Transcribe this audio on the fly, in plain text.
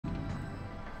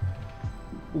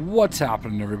What's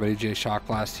happening, everybody?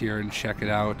 JayShockblast here, and check it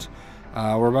out.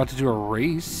 We're about to do a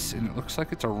race, and it looks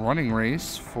like it's a running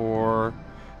race for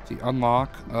the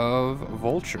unlock of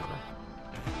Vulture.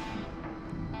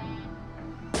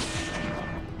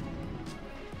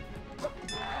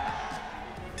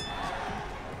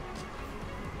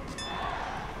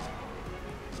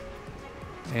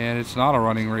 And it's not a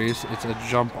running race, it's a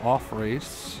jump-off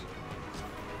race.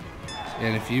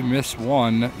 And if you miss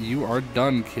one, you are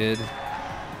done, kid.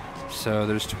 So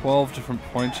there's 12 different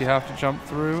points you have to jump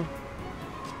through.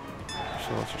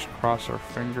 So let's just cross our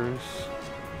fingers.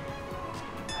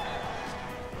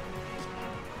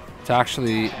 It's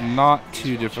actually not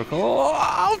too difficult.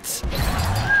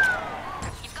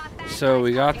 So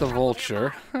we got the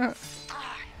Vulture.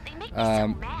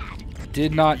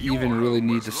 Did not even really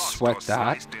need to sweat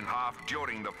that.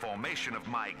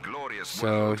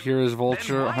 So here is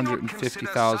Vulture,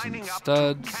 150,000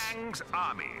 studs.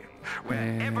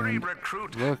 And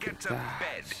look at that.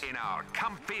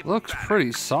 Looks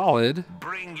pretty solid.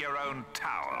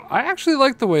 I actually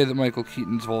like the way that Michael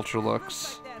Keaton's Vulture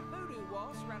looks.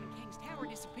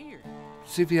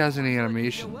 See if he has any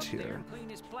animations here.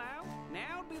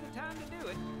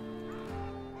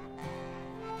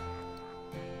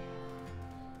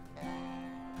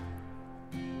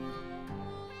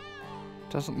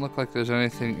 Doesn't look like there's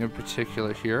anything in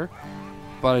particular here,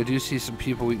 but I do see some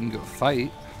people we can go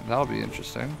fight. That'll be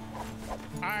interesting.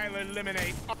 I'll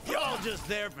eliminate. Y'all just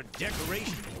there for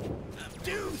decoration.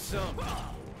 Do something.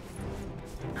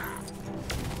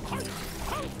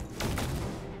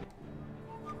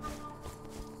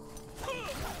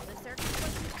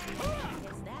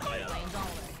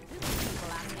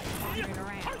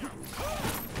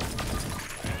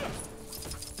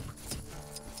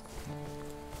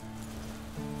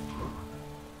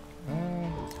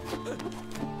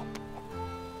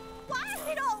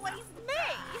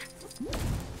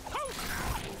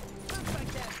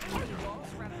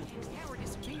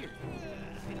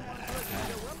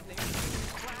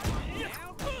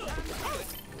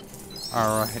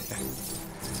 Alright.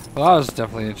 Well, that was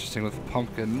definitely interesting with the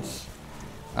pumpkins.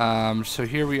 So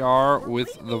here we are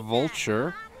with the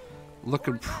Vulture.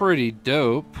 Looking pretty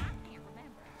dope.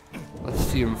 Let's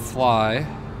see him fly.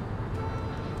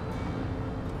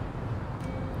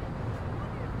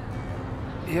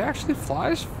 He actually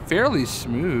flies fairly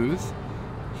smooth.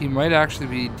 He might actually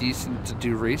be decent to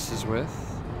do races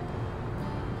with.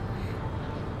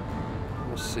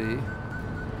 We'll see.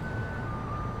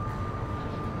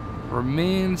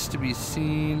 Remains to be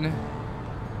seen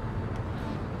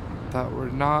that we're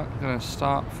not gonna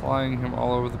stop flying him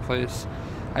all over the place.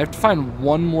 I have to find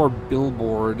one more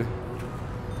billboard. Do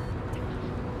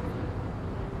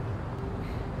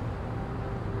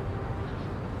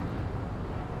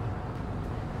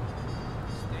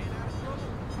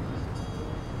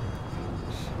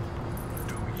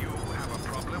you have a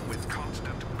problem with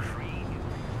constant cream?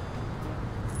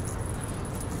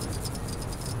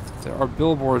 There are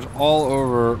billboards all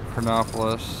over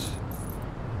Chronopolis.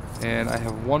 And I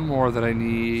have one more that I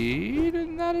need,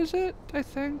 and that is it, I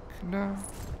think. No,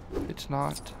 it's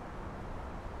not.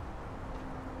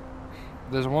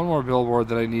 There's one more billboard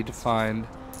that I need to find,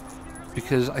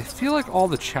 because I feel like all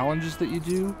the challenges that you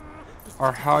do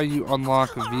are how you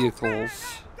unlock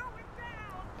vehicles.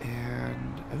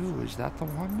 And, ooh, is that the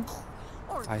one?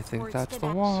 I think that's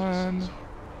the one.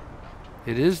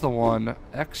 It is the one.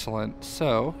 Excellent.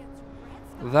 So,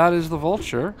 that is the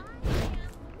Vulture.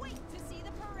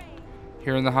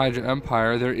 Here in the Hydra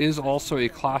Empire. There is also a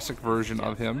classic version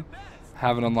of him.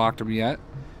 Haven't unlocked him yet.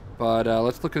 But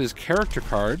let's look at his character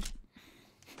card.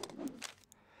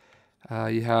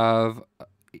 You have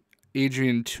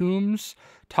Adrian Toombs,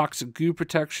 toxic goo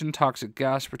protection, toxic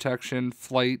gas protection,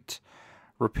 flight,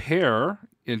 repair,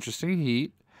 interesting,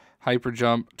 heat, hyper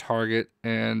jump, target,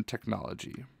 and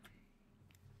technology.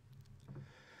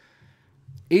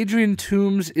 Adrian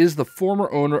Toombs is the former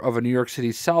owner of a New York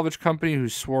City salvage company who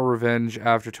swore revenge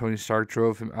after Tony Stark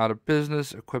drove him out of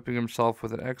business, equipping himself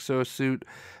with an exosuit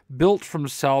built from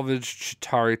salvaged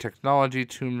Chitauri technology.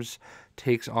 Toombs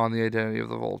takes on the identity of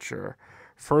the Vulture.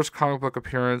 First comic book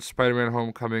appearance, Spider-Man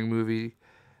Homecoming movie,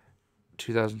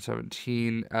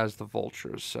 2017, as the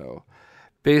Vulture. So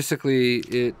basically,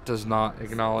 it does not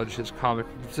acknowledge his comic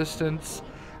existence.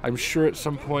 I'm sure at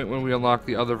some point when we unlock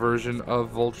the other version of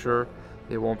Vulture,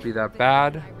 it won't be that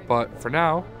bad, but for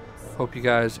now, hope you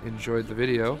guys enjoyed the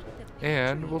video,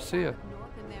 and we'll see ya.